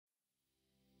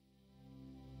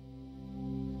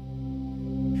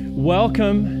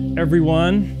Welcome,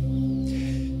 everyone.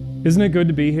 Isn't it good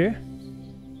to be here?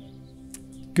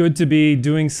 Good to be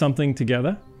doing something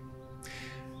together.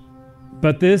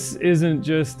 But this isn't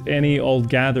just any old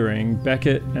gathering.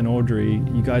 Beckett and Audrey,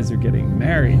 you guys are getting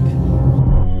married.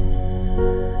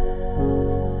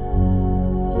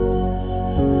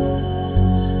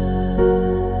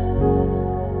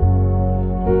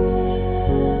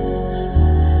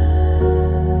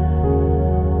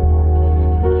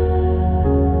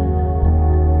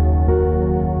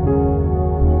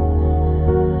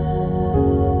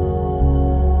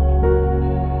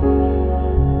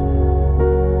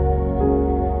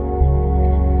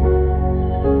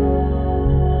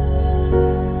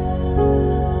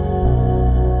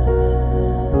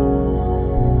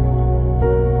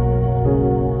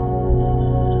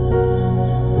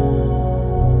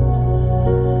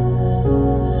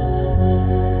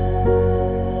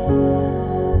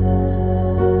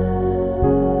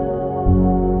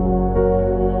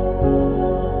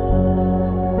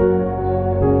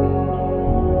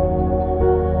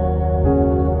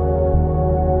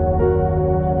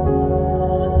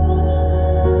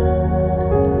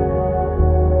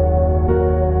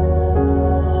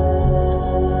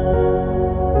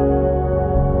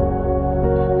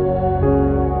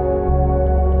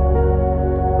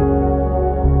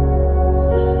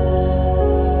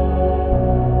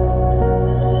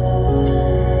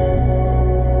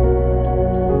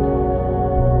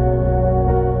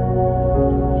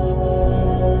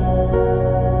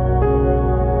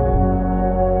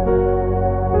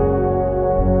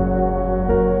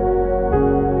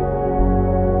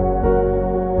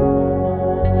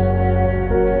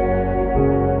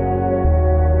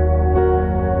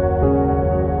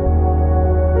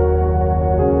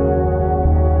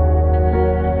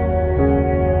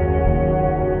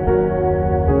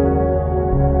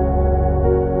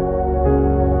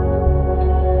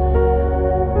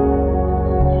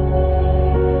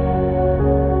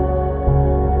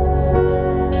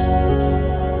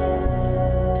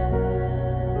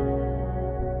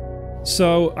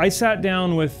 So I sat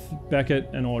down with Beckett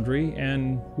and Audrey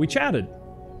and we chatted.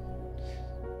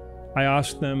 I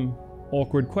asked them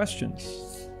awkward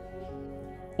questions.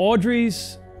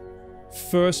 Audrey's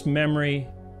first memory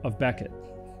of Beckett.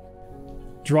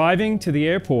 Driving to the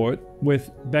airport with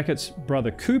Beckett's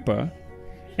brother Cooper,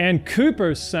 and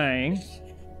Cooper saying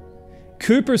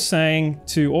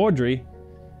to Audrey,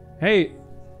 "Hey,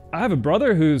 I have a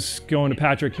brother who's going to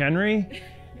Patrick Henry.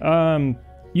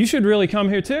 You should really come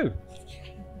here too."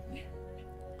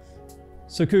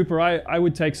 So Cooper, I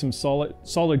would take some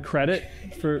solid credit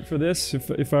for this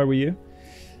if I were you.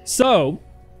 So,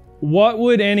 what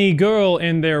would any girl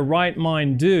in their right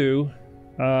mind do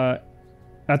at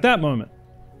that moment?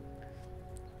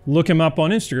 Look him up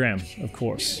on Instagram, of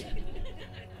course.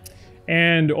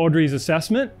 And Audrey's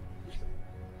assessment?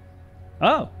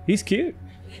 Oh, he's cute.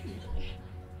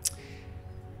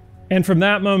 And from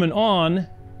that moment on,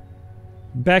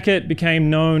 Beckett became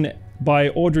known by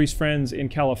Audrey's friends in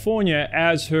California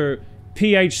as her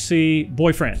PHC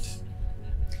boyfriend.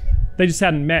 They just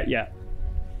hadn't met yet.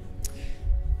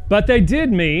 But they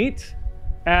did meet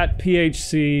at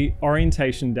PHC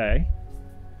orientation day.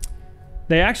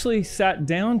 They actually sat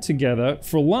down together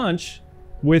for lunch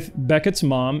with Beckett's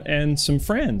mom and some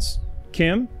friends.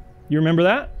 Kim, you remember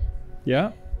that?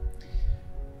 Yeah.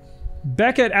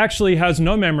 Beckett actually has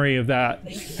no memory of that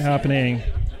happening.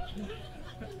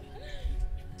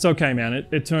 It's okay, man.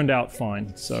 It turned out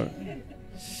fine. So,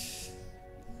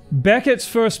 Beckett's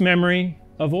first memory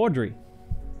of Audrey.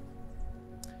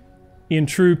 In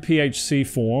true PHC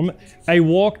form, a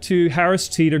walk to Harris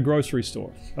Teeter grocery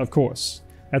store, of course.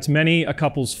 That's many a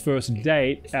couple's first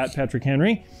date at Patrick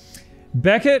Henry.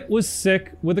 Beckett was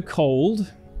sick with a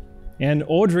cold, and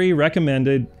Audrey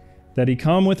recommended that he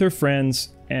come with her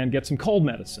friends and get some cold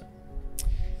medicine.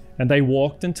 And they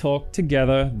walked and talked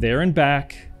together there and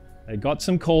back. They got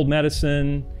some cold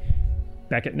medicine.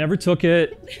 Beckett never took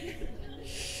it.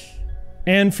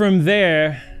 And from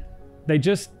there, they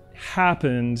just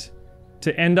happened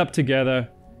to end up together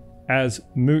as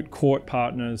moot court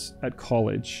partners at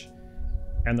college.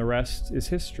 And the rest is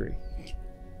history.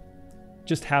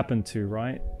 Just happened to,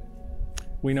 right?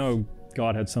 We know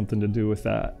God had something to do with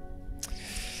that.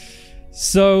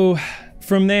 So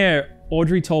from there,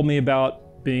 Audrey told me about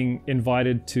being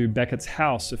invited to Beckett's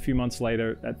house a few months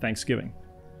later at Thanksgiving.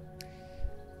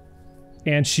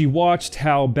 And she watched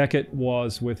how Beckett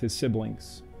was with his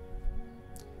siblings,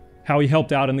 how he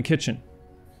helped out in the kitchen,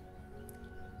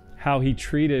 how he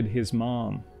treated his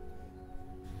mom.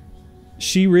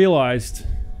 She realized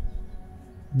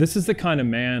this is the kind of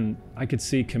man I could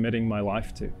see committing my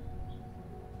life to.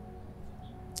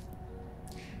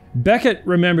 Beckett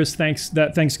remembers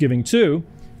that Thanksgiving too,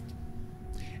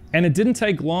 and it didn't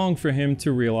take long for him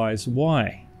to realize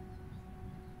why.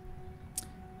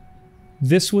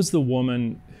 This was the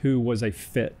woman who was a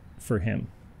fit for him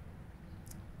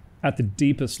at the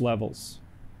deepest levels.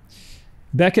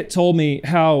 Beckett told me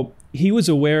how he was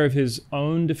aware of his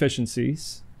own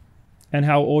deficiencies and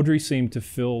how Audrey seemed to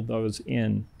fill those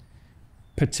in,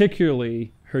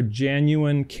 particularly her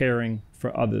genuine caring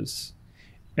for others,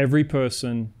 every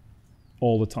person,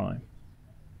 all the time.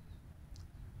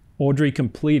 Audrey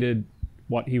completed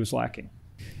what he was lacking.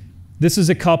 This is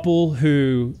a couple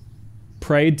who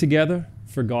prayed together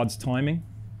for God's timing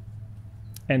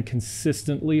and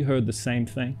consistently heard the same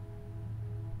thing,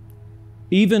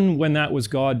 even when that was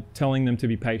God telling them to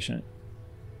be patient.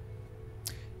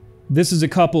 This is a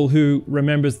couple who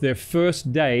remembers their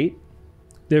first date,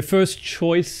 their first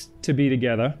choice to be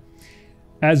together,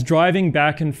 as driving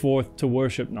back and forth to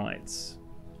worship nights.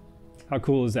 How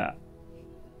cool is that?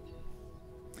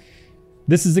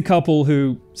 This is a couple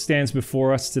who stands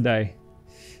before us today,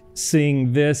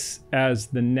 seeing this as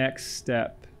the next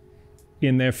step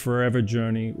in their forever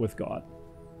journey with God.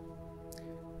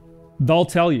 They'll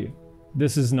tell you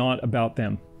this is not about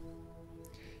them.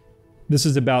 This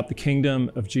is about the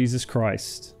kingdom of Jesus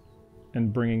Christ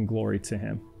and bringing glory to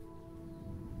Him.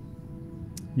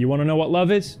 You want to know what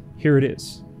love is? Here it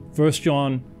is. 1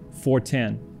 John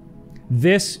 4:10.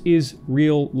 This is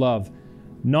real love,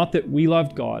 not that we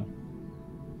loved God,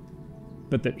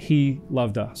 but that He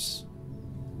loved us.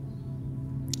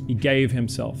 He gave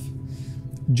Himself.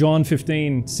 John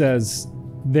 15 says,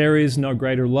 there is no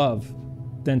greater love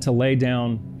than to lay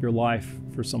down your life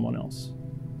for someone else.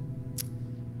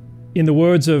 In the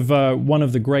words of one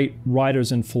of the great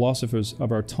writers and philosophers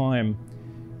of our time,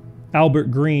 Albert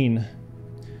Greene,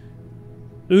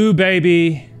 ooh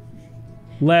baby,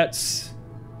 let's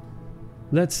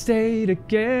stay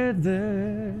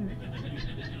together,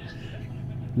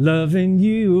 loving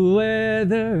you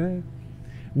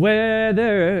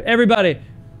whether, everybody,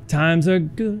 times are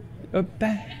good or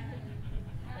bad.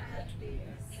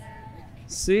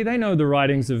 See, they know the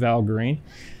writings of Al Green.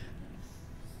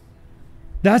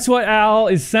 That's what Al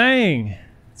is saying.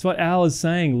 That's what Al is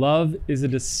saying. Love is a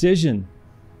decision.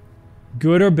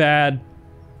 Good or bad,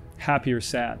 happy or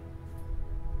sad.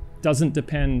 Doesn't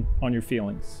depend on your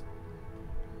feelings.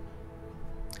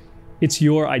 It's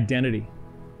your identity.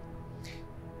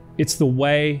 It's the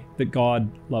way that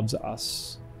God loves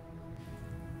us.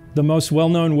 The most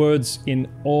well-known words in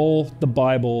all the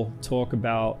Bible talk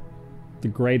about the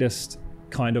greatest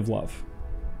kind of love.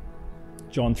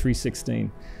 John 3:16.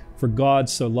 For God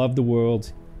so loved the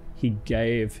world, He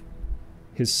gave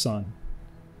His Son,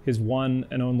 His one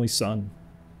and only Son.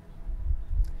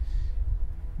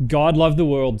 God loved the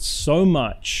world so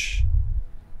much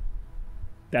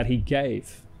that He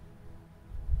gave.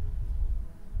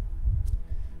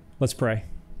 Let's pray.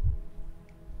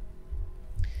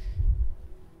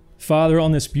 Father,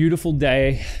 on this beautiful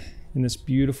day, in this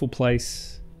beautiful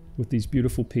place, with these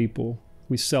beautiful people,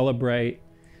 we celebrate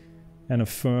and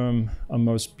affirm a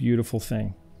most beautiful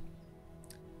thing.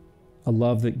 A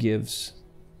love that gives.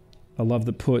 A love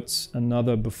that puts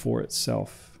another before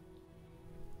itself.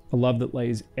 A love that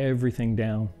lays everything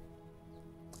down.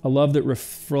 A love that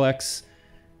reflects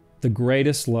the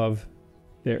greatest love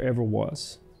there ever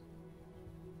was.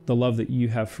 The love that you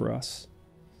have for us.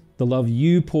 The love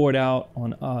you poured out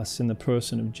on us in the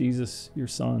person of Jesus, your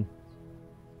Son.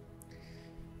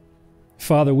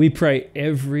 Father, we pray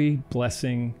every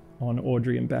blessing on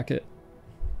Audrey and Beckett.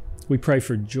 We pray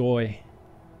for joy.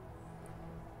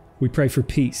 We pray for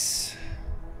peace.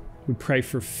 We pray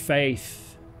for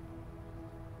faith.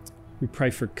 We pray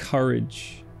for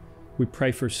courage. We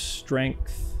pray for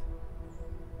strength.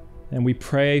 And we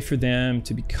pray for them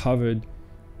to be covered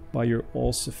by your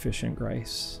all-sufficient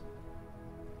grace.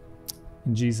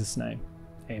 In Jesus' name,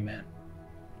 amen.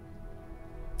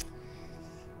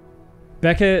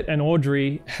 Beckett and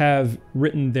Audrey have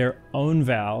written their own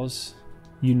vows,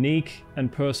 unique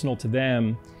and personal to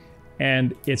them,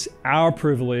 and it's our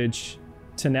privilege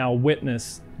to now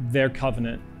witness their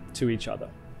covenant to each other.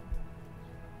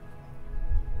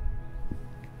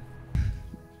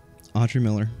 Audrey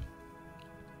Miller,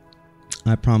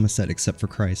 I promise that except for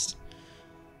Christ,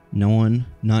 no one,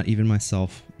 not even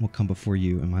myself, will come before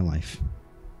you in my life.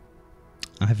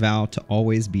 I vow to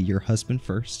always be your husband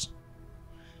first,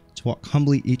 to walk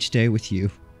humbly each day with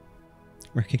you,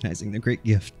 recognizing the great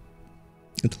gift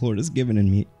that the Lord has given to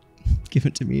me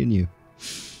and you.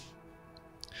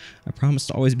 I promise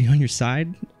to always be on your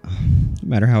side, no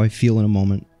matter how I feel in a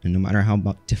moment, and no matter how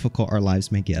difficult our lives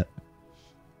may get.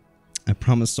 I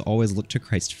promise to always look to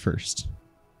Christ first,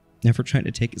 never trying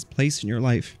to take his place in your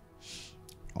life,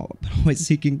 but always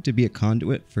seeking to be a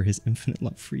conduit for his infinite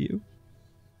love for you.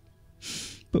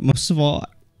 But most of all,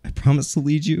 I promise to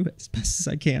lead you as best as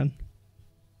I can.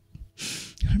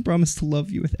 And I promise to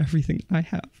love you with everything I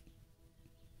have.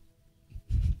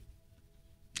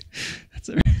 That's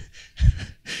it.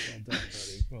 Well done, buddy.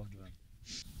 Well done.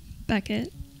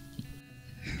 Beckett,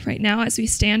 right now as we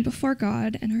stand before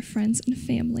God and our friends and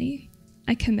family,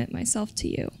 I commit myself to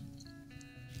you.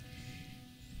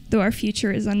 Though our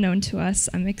future is unknown to us,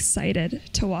 I'm excited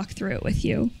to walk through it with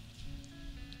you.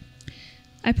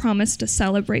 I promise to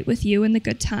celebrate with you in the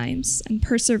good times and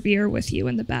persevere with you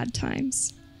in the bad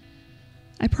times.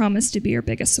 I promise to be your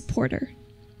biggest supporter.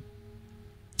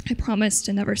 I promise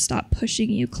to never stop pushing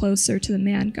you closer to the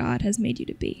man God has made you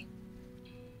to be.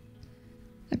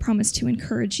 I promise to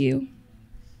encourage you,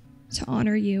 to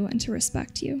honor you, and to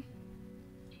respect you.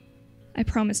 I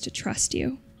promise to trust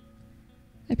you.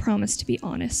 I promise to be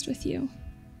honest with you.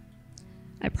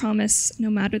 I promise, no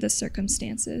matter the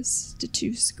circumstances, to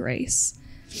choose grace,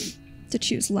 to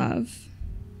choose love,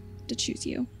 to choose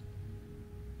you.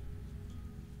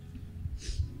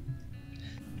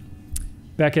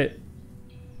 Beckett,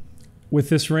 with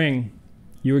this ring,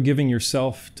 you are giving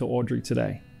yourself to Audrey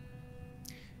today.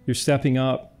 You're stepping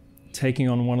up, taking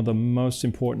on one of the most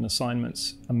important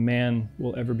assignments a man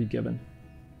will ever be given.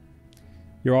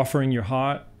 You're offering your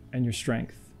heart and your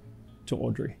strength to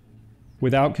Audrey,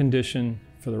 without condition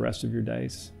for the rest of your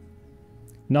days.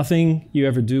 Nothing you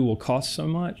ever do will cost so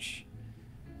much,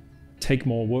 take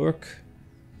more work,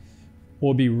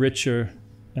 or be richer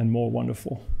and more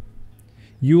wonderful.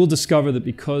 You will discover that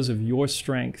because of your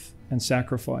strength and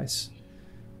sacrifice,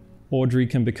 Audrey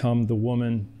can become the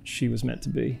woman she was meant to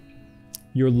be.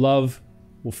 Your love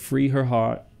will free her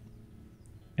heart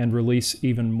and release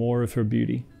even more of her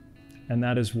beauty, and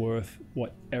that is worth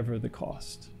whatever the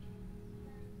cost.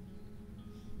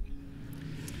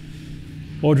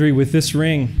 Audrey, with this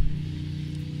ring,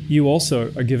 you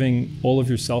also are giving all of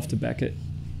yourself to Beckett.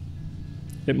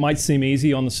 It might seem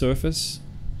easy on the surface,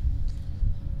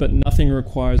 but nothing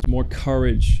requires more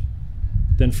courage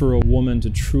than for a woman to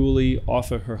truly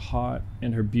offer her heart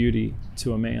and her beauty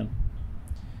to a man.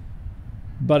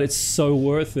 But it's so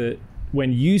worth it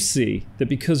when you see that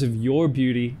because of your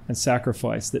beauty and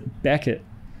sacrifice that Beckett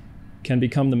can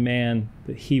become the man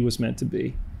that he was meant to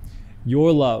be.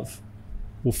 Your love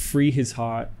will free his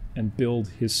heart and build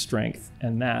his strength,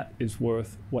 and that is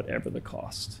worth whatever the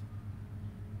cost.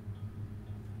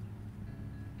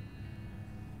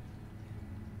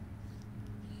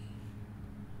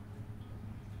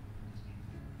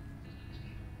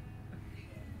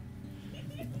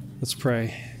 Let's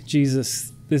pray.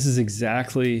 Jesus, this is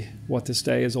exactly what this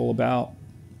day is all about.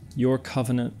 Your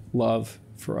covenant love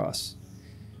for us,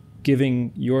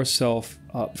 giving yourself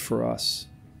up for us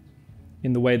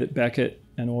in the way that Beckett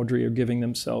and Audrey are giving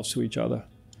themselves to each other,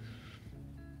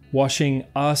 washing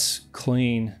us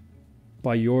clean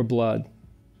by your blood,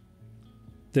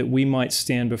 that we might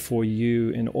stand before you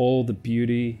in all the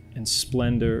beauty and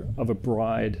splendor of a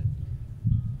bride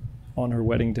on her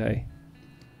wedding day.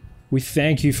 We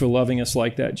thank you for loving us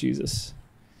like that, Jesus,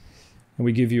 and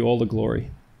we give you all the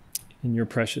glory. In your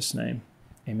precious name,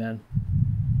 amen.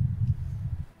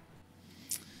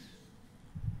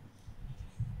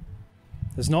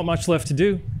 There's not much left to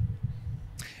do.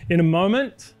 In a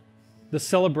moment, the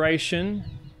celebration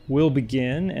will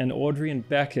begin, and Audrey and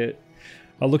Beckett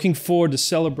are looking forward to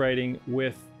celebrating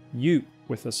with you,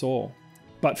 with us all.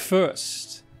 But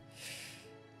first,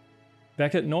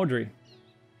 Beckett and Audrey,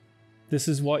 this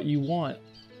is what you want,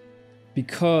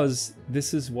 because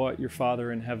this is what your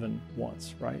Father in heaven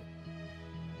wants, right?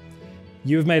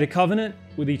 You have made a covenant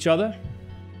with each other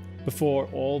before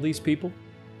all these people,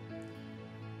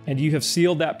 and you have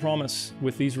sealed that promise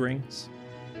with these rings.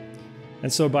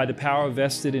 And so by the power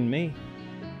vested in me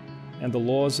and the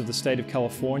laws of the state of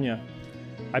California,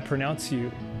 I pronounce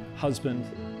you husband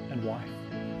and wife.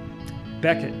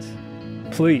 Beckett,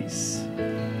 please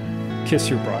kiss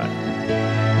your bride.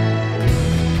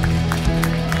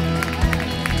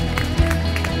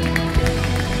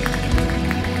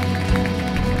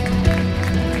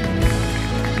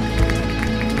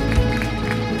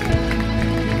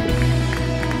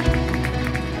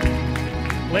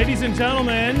 Ladies and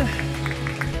gentlemen,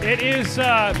 it is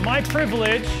my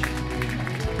privilege.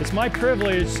 It's my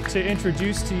privilege to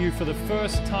introduce to you for the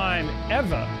first time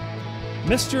ever,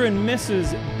 Mr. and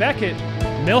Mrs. Beckett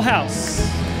Millhouse.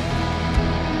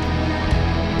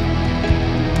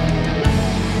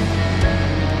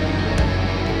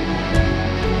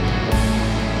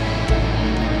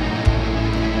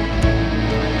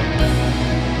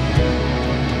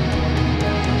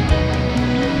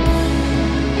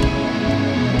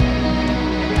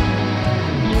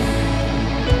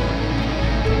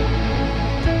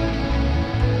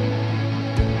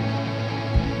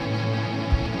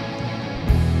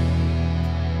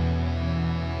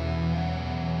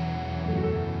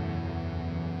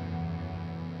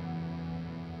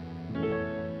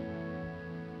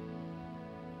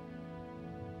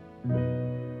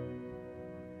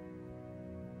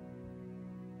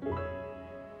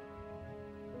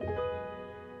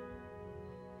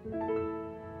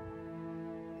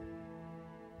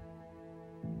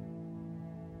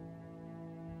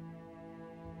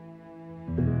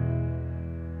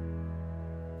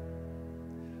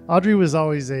 Audrey was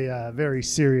always a very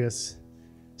serious,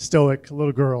 stoic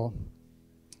little girl.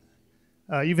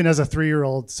 Even as a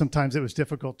 3-year-old, sometimes it was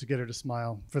difficult to get her to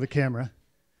smile for the camera.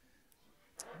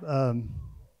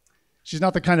 She's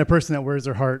not the kind of person that wears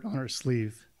her heart on her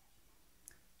sleeve.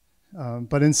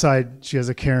 But inside, she has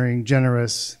a caring,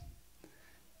 generous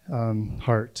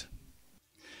heart.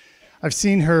 I've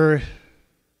seen her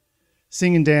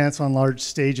sing and dance on large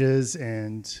stages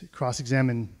and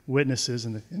cross-examine witnesses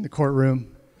in the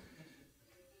courtroom.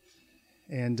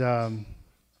 And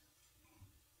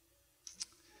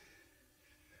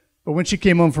but when she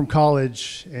came home from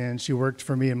college and she worked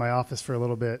for me in my office for a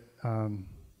little bit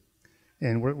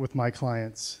and worked with my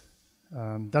clients,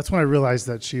 that's when I realized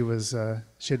that she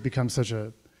had become such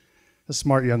a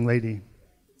smart young lady.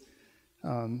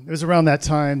 It was around that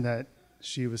time that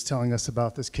she was telling us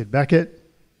about this kid Beckett,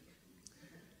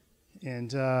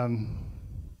 and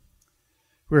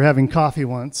we were having coffee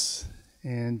once.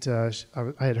 And I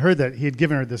had heard that he had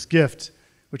given her this gift,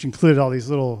 which included all these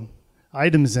little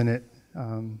items in it.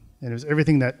 And it was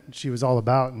everything that she was all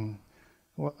about. And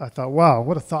I thought, wow,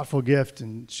 what a thoughtful gift.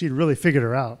 And she'd really figured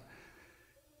her out.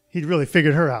 He'd really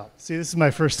figured her out. See, this is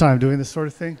my first time doing this sort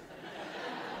of thing.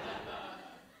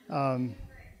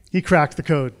 He cracked the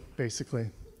code,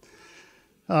 basically.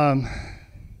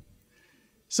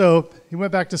 So he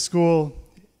went back to school.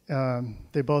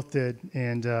 They both did.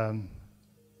 And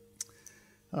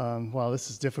wow, this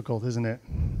is difficult, isn't it?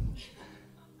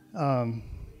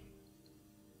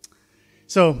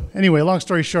 So anyway, long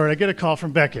story short, I get a call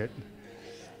from Beckett.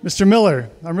 Mr. Miller,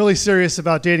 I'm really serious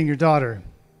about dating your daughter.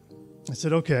 I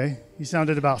said, okay. He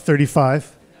sounded about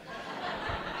 35.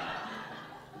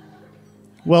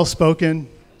 Well-spoken,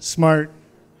 smart.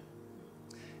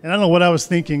 And I don't know what I was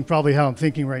thinking, probably how I'm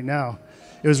thinking right now.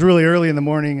 It was really early in the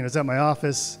morning, and it was at my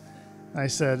office. I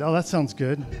said, oh, that sounds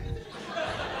good.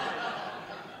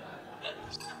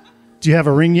 Do you have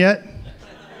a ring yet?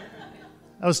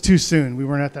 That was too soon. We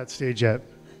weren't at that stage yet.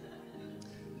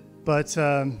 But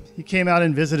he came out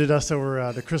and visited us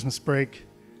over the Christmas break.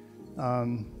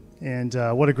 And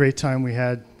what a great time we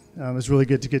had. It was really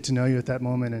good to get to know you at that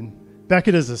moment. And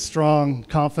Beckett is a strong,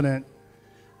 confident,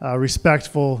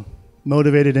 respectful,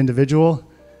 motivated individual.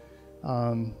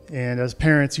 And as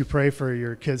parents, you pray for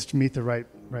your kids to meet the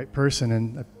right person.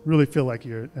 And I really feel like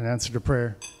you're an answer to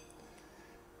prayer.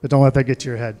 But don't let that get to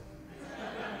your head.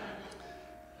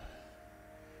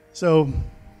 So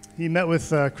he met with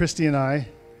Christy and I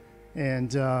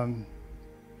and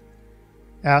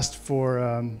asked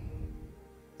for,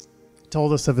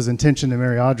 told us of his intention to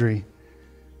marry Audrey.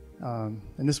 And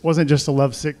this wasn't just a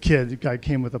lovesick kid. The guy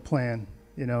came with a plan,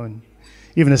 and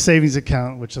even a savings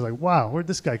account, which is like, wow, where'd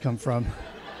this guy come from?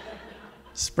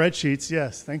 Spreadsheets,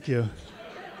 yes, thank you.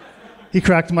 He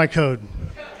cracked my code.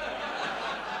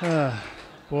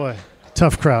 Boy,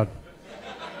 tough crowd.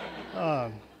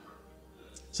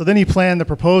 So then he planned the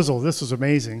proposal. This was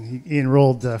amazing. He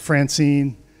enrolled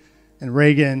Francine and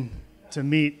Reagan to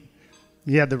meet.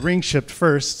 He had the ring shipped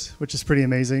first, which is pretty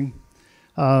amazing.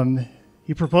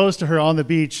 He proposed to her on the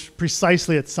beach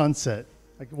precisely at sunset.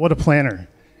 Like, what a planner,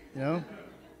 That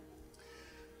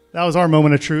was our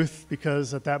moment of truth,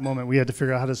 because at that moment we had to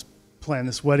figure out how to plan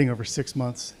this wedding over 6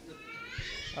 months.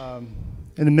 In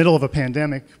the middle of a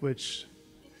pandemic, which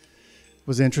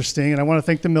was interesting. And I want to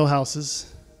thank the Millhouses,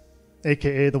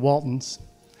 a.k.a. the Waltons,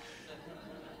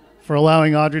 for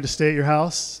allowing Audrey to stay at your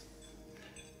house.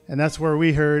 And that's where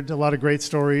we heard a lot of great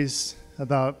stories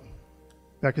about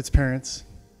Beckett's parents,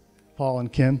 Paul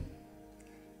and Kim.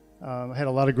 I had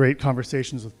a lot of great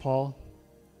conversations with Paul,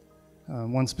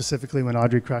 one specifically when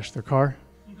Audrey crashed their car.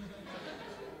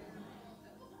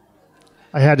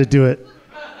 I had to do it.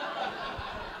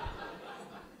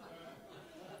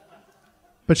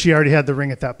 But she already had the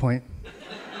ring at that point.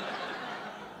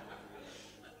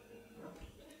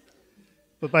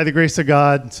 But by the grace of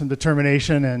God, some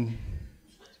determination and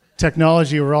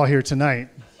technology, we're all here tonight.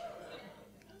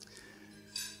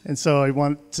 And so I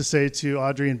want to say to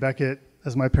Audrey and Beckett,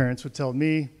 as my parents would tell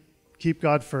me, keep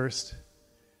God first.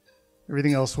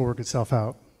 Everything else will work itself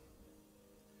out.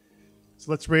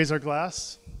 So let's raise our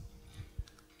glass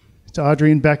to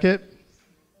Audrey and Beckett.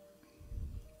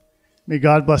 May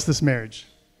God bless this marriage.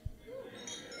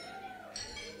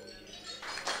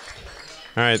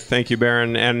 All right, thank you,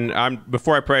 Baron. And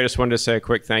before I pray, I just wanted to say a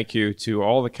quick thank you to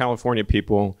all the California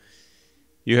people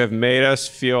You have made us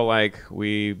feel like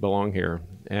we belong here.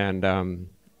 And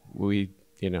we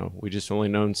just only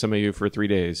known some of you for 3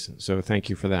 days. So thank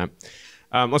you for that.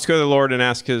 Let's go to the Lord and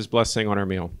ask his blessing on our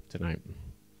meal tonight.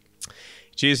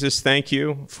 Jesus, thank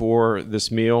you for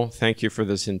this meal. Thank you for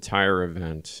this entire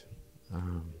event.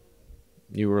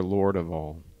 You are Lord of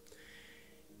all.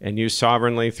 And you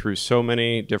sovereignly, through so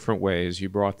many different ways, you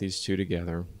brought these two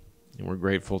together. And we're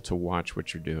grateful to watch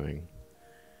what you're doing.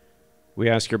 We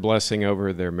ask your blessing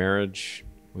over their marriage.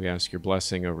 We ask your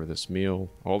blessing over this meal,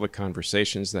 all the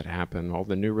conversations that happen, all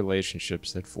the new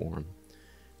relationships that form.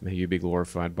 May you be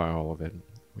glorified by all of it.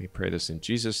 We pray this in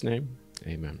Jesus' name.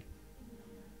 Amen.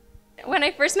 When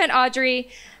I first met Audrey,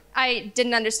 I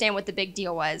didn't understand what the big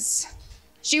deal was.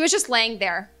 She was just laying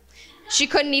there. She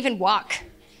couldn't even walk.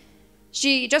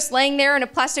 She just laying there in a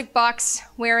plastic box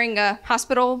wearing a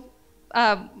hospital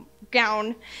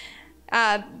gown.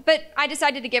 But I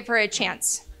decided to give her a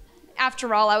chance.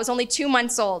 After all, I was only 2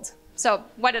 months old, so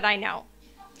what did I know?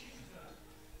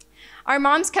 Our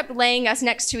moms kept laying us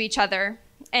next to each other,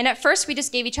 and at first we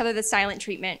just gave each other the silent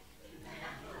treatment.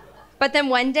 But then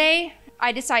one day,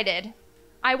 I decided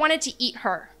I wanted to eat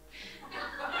her.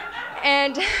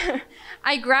 And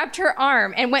I grabbed her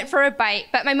arm and went for a bite,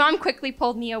 but my mom quickly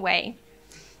pulled me away.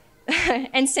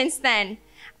 And since then,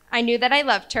 I knew that I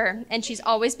loved her, and she's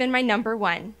always been my number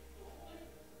one.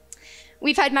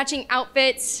 We've had matching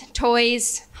outfits,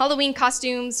 toys, Halloween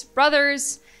costumes,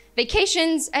 brothers,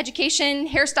 vacations, education,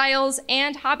 hairstyles,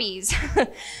 and hobbies.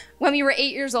 When we were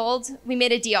 8 years old, we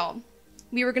made a deal.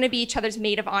 We were going to be each other's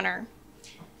maid of honor.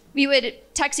 We would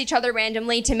text each other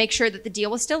randomly to make sure that the deal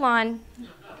was still on,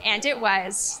 and it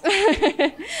was.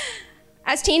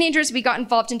 As teenagers, we got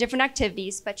involved in different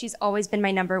activities, but she's always been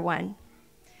my number one.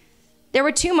 There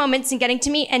were 2 moments in getting to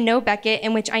meet and know Beckett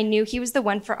in which I knew he was the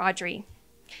one for Audrey.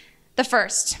 The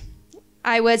first,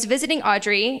 I was visiting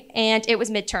Audrey, and it was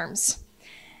midterms.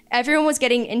 Everyone was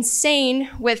getting insane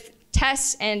with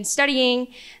tests and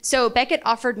studying, so Beckett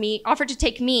offered to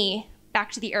take me back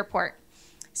to the airport.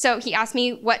 So he asked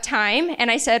me what time,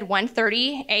 and I said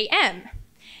 1:30 a.m.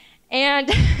 And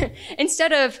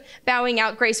instead of bowing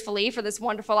out gracefully for this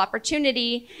wonderful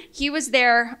opportunity, he was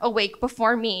there awake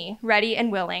before me, ready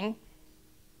and willing.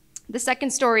 The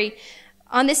second story,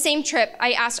 on this same trip,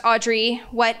 I asked Audrey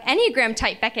what Enneagram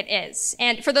type Beckett is.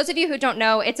 And for those of you who don't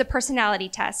know, it's a personality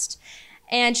test.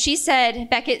 And she said,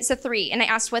 Beckett's a 3. And I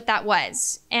asked what that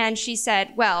was. And she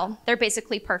said, well, they're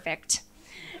basically perfect.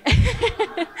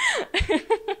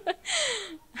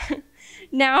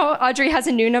 Now Audrey has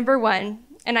a new number one,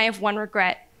 and I have one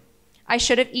regret. I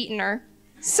should have eaten her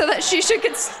so that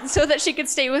she could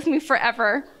stay with me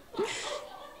forever.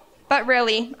 But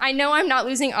really, I know I'm not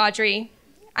losing Audrey.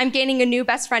 I'm gaining a new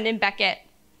best friend in Beckett.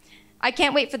 I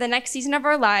can't wait for the next season of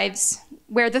our lives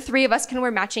where the 3 of us can wear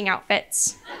matching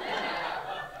outfits.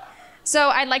 So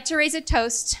I'd like to raise a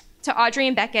toast to Audrey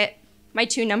and Beckett, my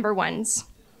 2 number ones.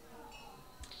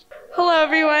 Hello,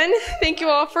 everyone. Thank you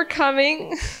all for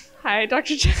coming. Hi,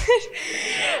 Dr. Judd.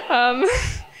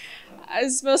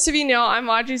 As most of you know, I'm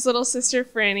Audrey's little sister,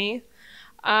 Franny.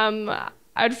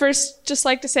 I'd first just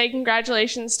like to say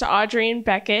congratulations to Audrey and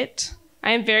Beckett.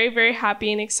 I am very, very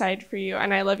happy and excited for you,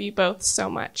 and I love you both so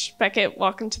much. Beckett,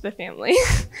 welcome to the family.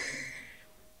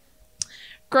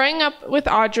 Growing up with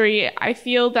Audrey, I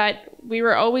feel that we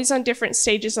were always on different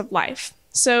stages of life,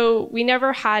 so we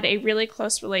never had a really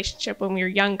close relationship when we were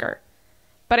younger.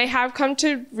 But I have come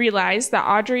to realize that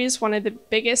Audrey is one of the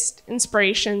biggest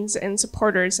inspirations and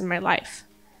supporters in my life.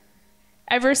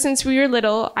 Ever since we were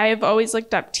little, I have always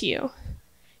looked up to you.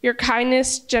 Your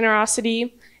kindness,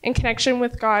 generosity, and connection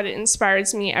with God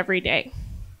inspires me every day.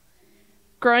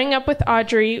 Growing up with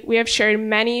Audrey, we have shared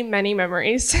many, many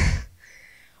memories.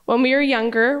 When we were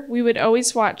younger, we would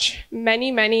always watch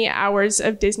many, many hours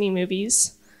of Disney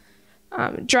movies,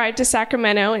 drive to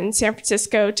Sacramento and San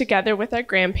Francisco together with our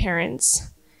grandparents,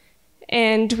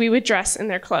 and we would dress in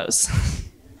their clothes.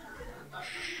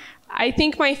 I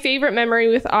think my favorite memory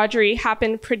with Audrey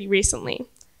happened pretty recently.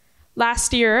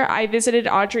 Last year, I visited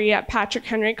Audrey at Patrick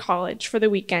Henry College for the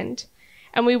weekend,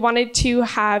 and we wanted to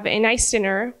have a nice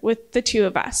dinner with the 2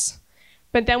 of us.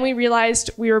 But then we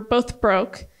realized we were both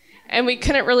broke, and we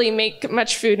couldn't really make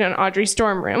much food in Audrey's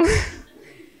dorm room.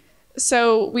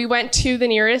 So we went to the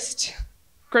nearest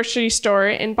grocery store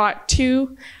and bought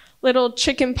 2 little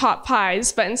chicken pot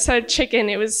pies, but instead of chicken,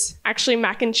 it was actually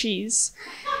mac and cheese.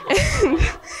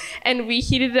 And we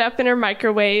heated it up in our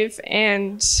microwave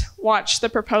and watched the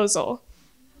proposal.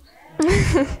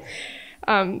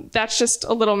 That's just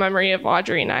a little memory of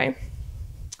Audrey and I.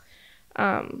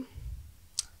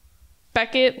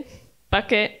 Beckett,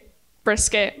 Bucket,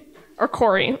 Brisket, or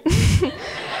Corey.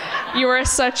 You are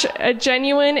such a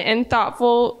genuine and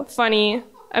thoughtful, funny,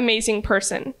 amazing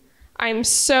person. I'm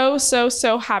so, so,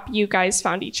 so happy you guys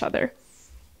found each other.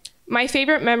 My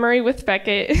favorite memory with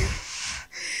Beckett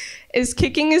is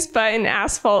kicking his butt in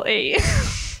Asphalt 8.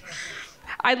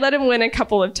 I let him win a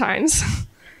couple of times.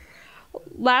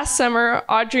 Last summer,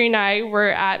 Audrey and I were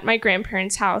at my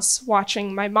grandparents' house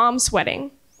watching my mom's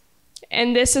wedding.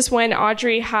 And this is when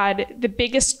Audrey had the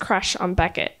biggest crush on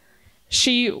Beckett.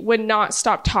 She would not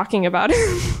stop talking about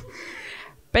him.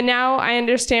 But now I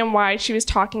understand why she was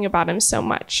talking about him so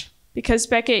much. Because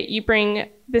Beckett, you bring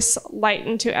this light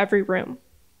into every room.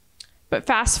 But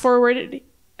fast forward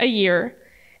a year,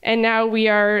 and now we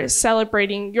are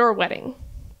celebrating your wedding.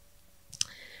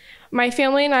 My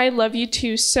family and I love you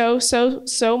two so, so,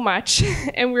 so much,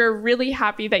 and we're really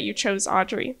happy that you chose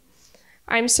Audrey.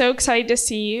 I'm so excited to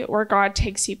see where God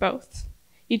takes you both.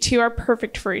 You two are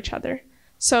perfect for each other.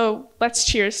 So let's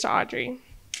cheers to Audrey.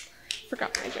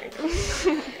 Forgot my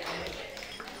drink.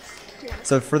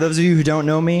 So for those of you who don't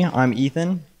know me, I'm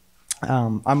Ethan.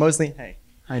 Hey,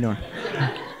 how you doing?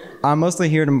 I'm mostly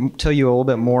here to tell you a little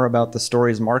bit more about the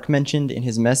stories Mark mentioned in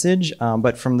his message,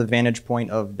 but from the vantage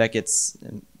point of Beckett's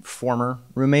former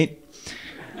roommate.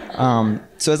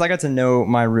 So as I got to know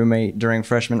my roommate during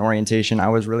freshman orientation, I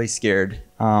was really scared.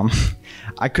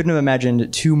 I couldn't have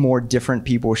imagined two more different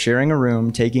people sharing a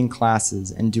room, taking classes,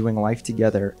 and doing life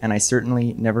together, and I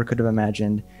certainly never could have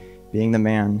imagined being the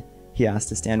man he asked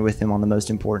to stand with him on the most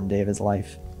important day of his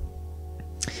life.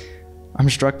 I'm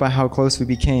struck by how close we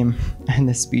became, and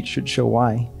this speech should show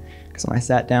why. Because when I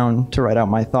sat down to write out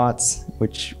my thoughts,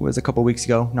 which was a couple weeks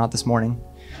ago, not this morning,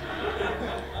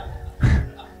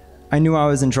 I knew I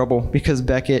was in trouble because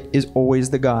Beckett is always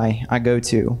the guy I go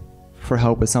to for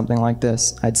help with something like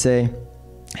this. I'd say,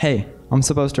 hey, I'm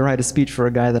supposed to write a speech for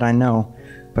a guy that I know,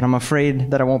 but I'm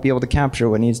afraid that I won't be able to capture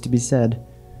what needs to be said.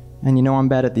 And you know I'm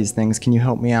bad at these things, can you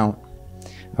help me out?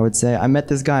 I would say, I met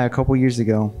this guy a couple years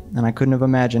ago, and I couldn't have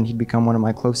imagined he'd become one of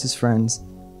my closest friends.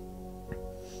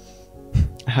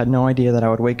 I had no idea that I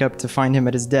would wake up to find him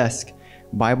at his desk,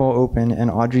 Bible open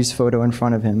and Audrey's photo in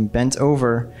front of him, bent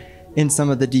over in some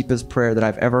of the deepest prayer that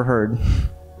I've ever heard.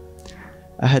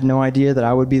 I had no idea that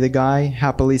I would be the guy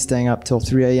happily staying up till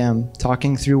 3 a.m.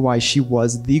 talking through why she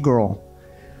was the girl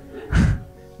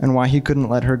and why he couldn't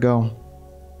let her go.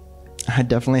 I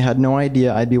definitely had no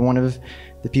idea I'd be one of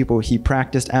the people he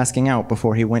practiced asking out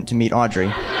before he went to meet Audrey.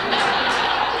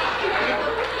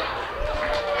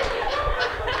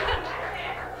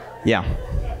 Yeah.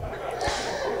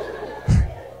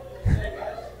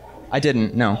 I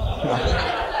didn't, no.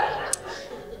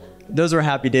 Those were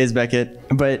happy days, Beckett,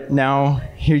 but now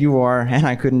here you are, and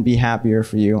I couldn't be happier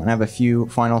for you, and I have a few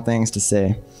final things to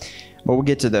say. But we'll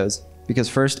get to those, because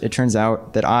first, it turns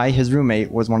out that I, his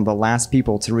roommate, was one of the last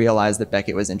people to realize that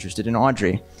Beckett was interested in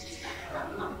Audrey.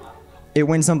 It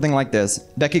went something like this.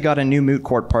 Beckett got a new moot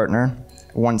court partner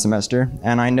one semester,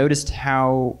 and I noticed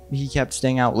how he kept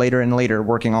staying out later and later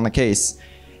working on the case.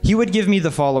 He would give me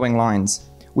the following lines.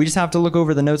 We just have to look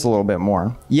over the notes a little bit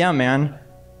more. Yeah, man,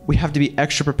 we have to be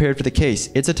extra prepared for the case.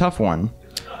 It's a tough one.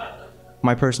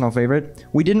 My personal favorite,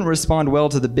 we didn't respond well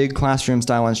to the big classroom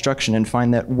style instruction and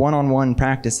find that one-on-one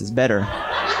practice is better.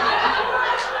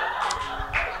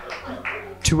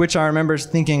 To which I remember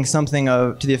thinking something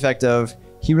to the effect of,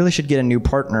 he really should get a new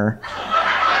partner.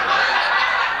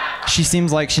 She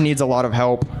seems like she needs a lot of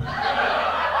help.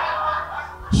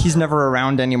 He's never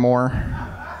around anymore.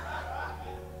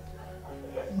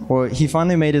 Well, he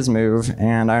finally made his move,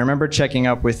 and I remember checking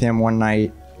up with him one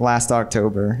night last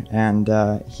October, and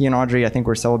he and Audrey, I think,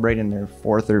 were celebrating their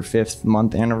 4th or 5th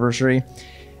month anniversary.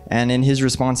 And in his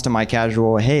response to my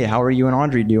casual, hey, how are you and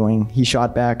Audrey doing? He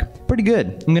shot back, pretty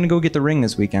good. I'm gonna go get the ring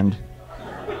this weekend.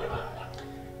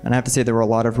 And I have to say there were a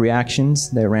lot of reactions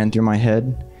that ran through my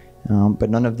head, but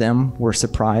none of them were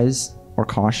surprise or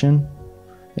caution.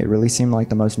 It really seemed like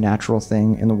the most natural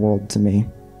thing in the world to me.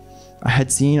 I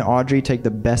had seen Audrey take the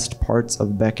best parts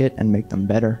of Beckett and make them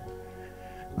better.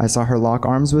 I saw her lock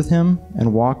arms with him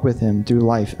and walk with him through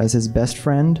life as his best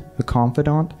friend, a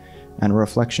confidant, and a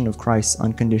reflection of Christ's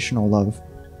unconditional love.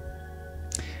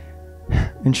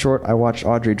 In short, I watched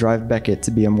Audrey drive Beckett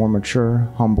to be a more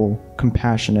mature, humble,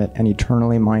 compassionate, and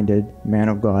eternally minded man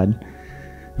of God.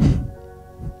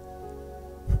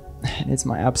 It's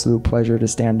my absolute pleasure to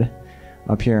stand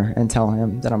up here and tell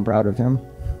him that I'm proud of him.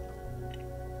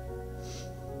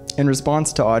 In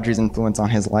response to Audrey's influence on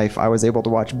his life, I was able to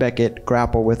watch Beckett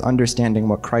grapple with understanding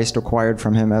what Christ required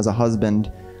from him as a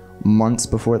husband months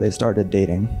before they started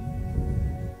dating.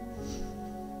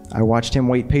 I watched him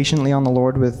wait patiently on the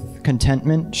Lord with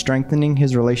contentment, strengthening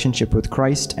his relationship with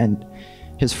Christ and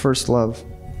his first love.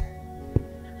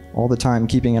 All the time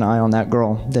keeping an eye on that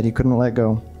girl that he couldn't let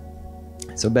go.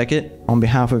 So Beckett, on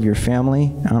behalf of your family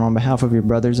and on behalf of your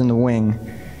brothers in the wing,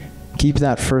 keep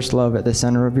that first love at the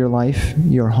center of your life,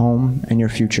 your home, and your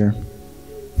future.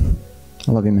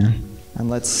 I love you, man. And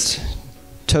let's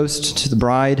toast to the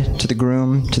bride, to the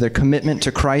groom, to their commitment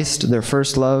to Christ, their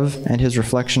first love, and his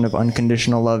reflection of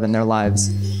unconditional love in their lives.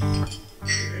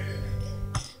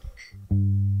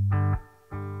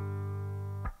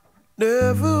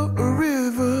 Never a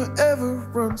river ever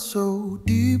runs so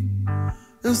deep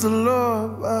as the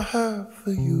love I have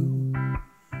for you,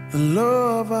 the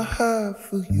love I have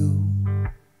for you.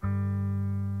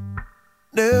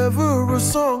 Never a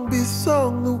song be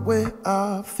sung the way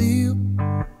I feel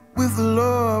with the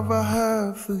love I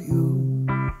have for you,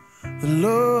 the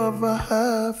love I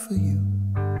have for you.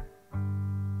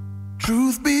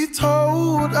 Truth be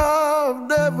told, I've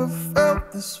never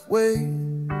felt this way.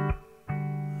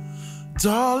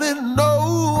 Darling,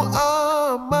 no,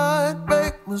 I might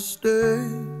make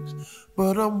mistakes,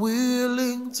 but I'm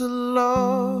willing to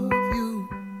love you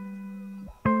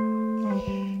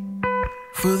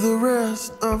for the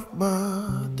rest of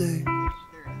my days.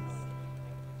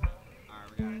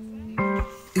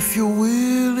 If you're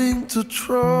willing to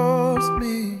trust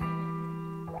me,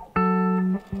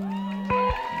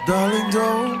 darling,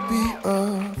 don't be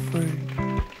afraid.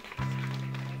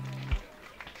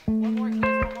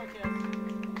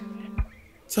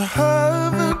 To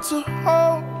have and to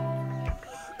hold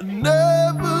and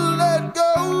never let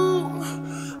go,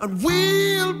 and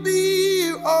we'll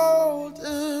be old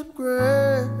and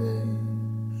gray,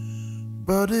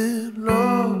 but in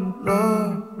love,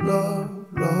 love, love,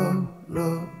 love,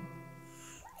 love,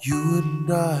 you and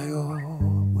I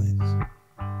always.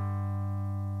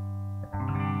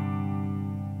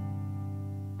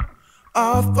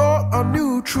 I thought I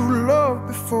knew true love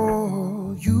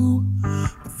before you,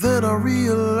 but then I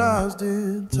realized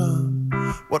in time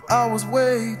what I was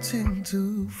waiting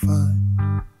to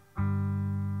find.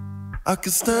 I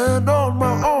could stand on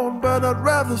my own, but I'd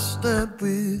rather stand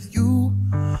with you,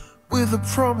 with a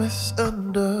promise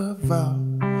and a vow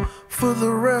for the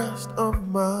rest of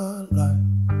my life.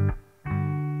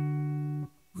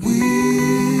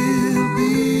 We'll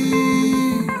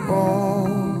be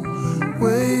always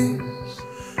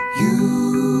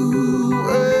you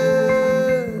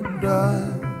and I.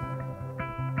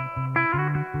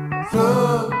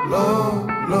 Love,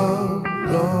 love, love,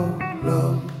 love,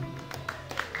 love.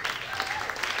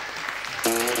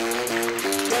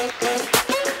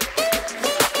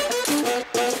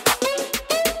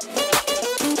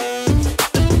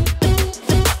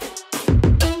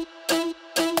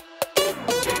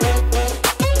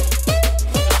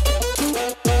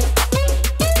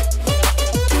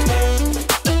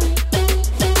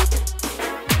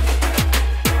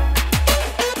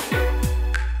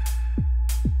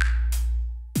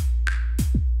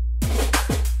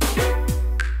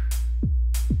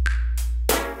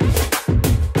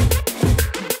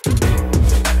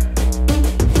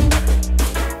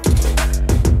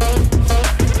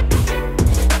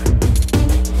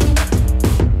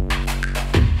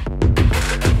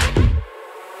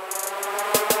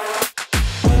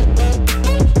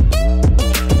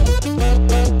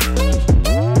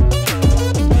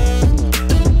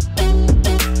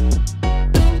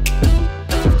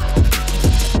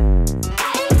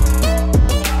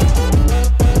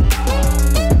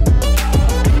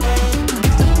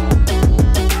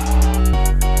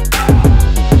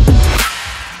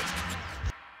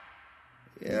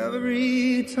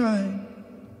 Every time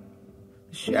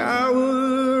the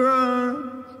shower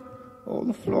runs, all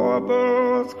the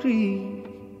floorboards creak,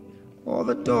 all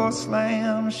the doors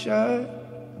slam shut,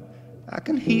 I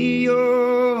can hear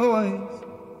your voice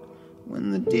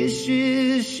when the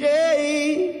dishes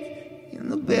shake. In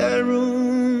the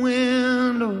bedroom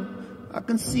window, I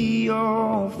can see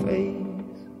your face.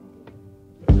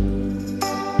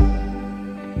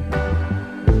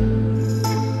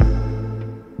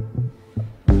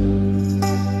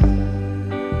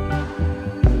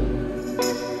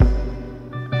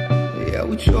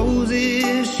 We chose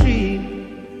this street,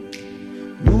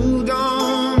 moved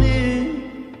on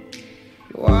in,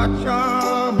 watch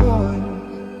our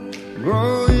boys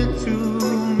grow into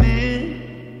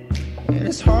men. And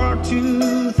it's hard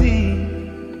to think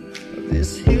of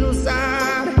this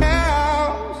hillside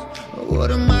house, or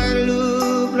what it might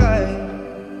look like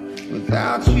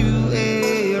without you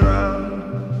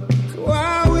around. So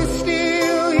while we're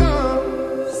still young,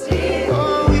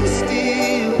 oh, we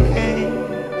still can.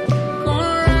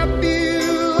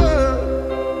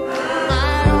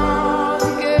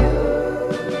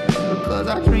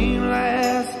 I dreamed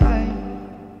last night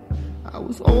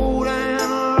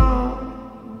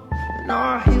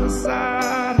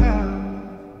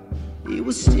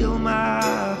was still my